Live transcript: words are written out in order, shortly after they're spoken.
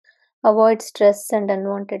avoid stress and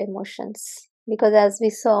unwanted emotions. Because as we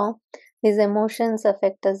saw, these emotions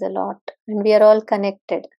affect us a lot, and we are all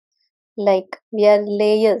connected. Like we are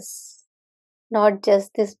layers, not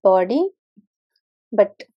just this body,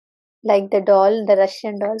 but like the doll, the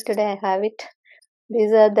Russian doll. Today I have it.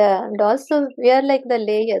 These are the dolls. So we are like the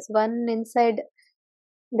layers. One inside,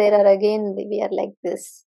 there are again, we are like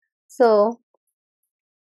this. So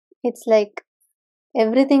it's like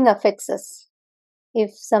everything affects us.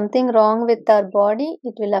 If something wrong with our body,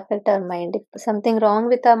 it will affect our mind. If something wrong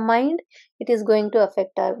with our mind, it is going to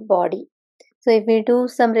affect our body. So if we do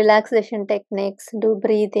some relaxation techniques, do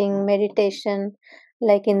breathing, meditation,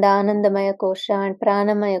 like in the Anandamaya Kosha and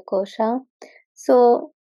Pranamaya Kosha,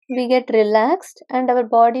 so we get relaxed and our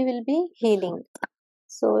body will be healing.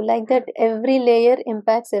 So like that, every layer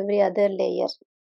impacts every other layer.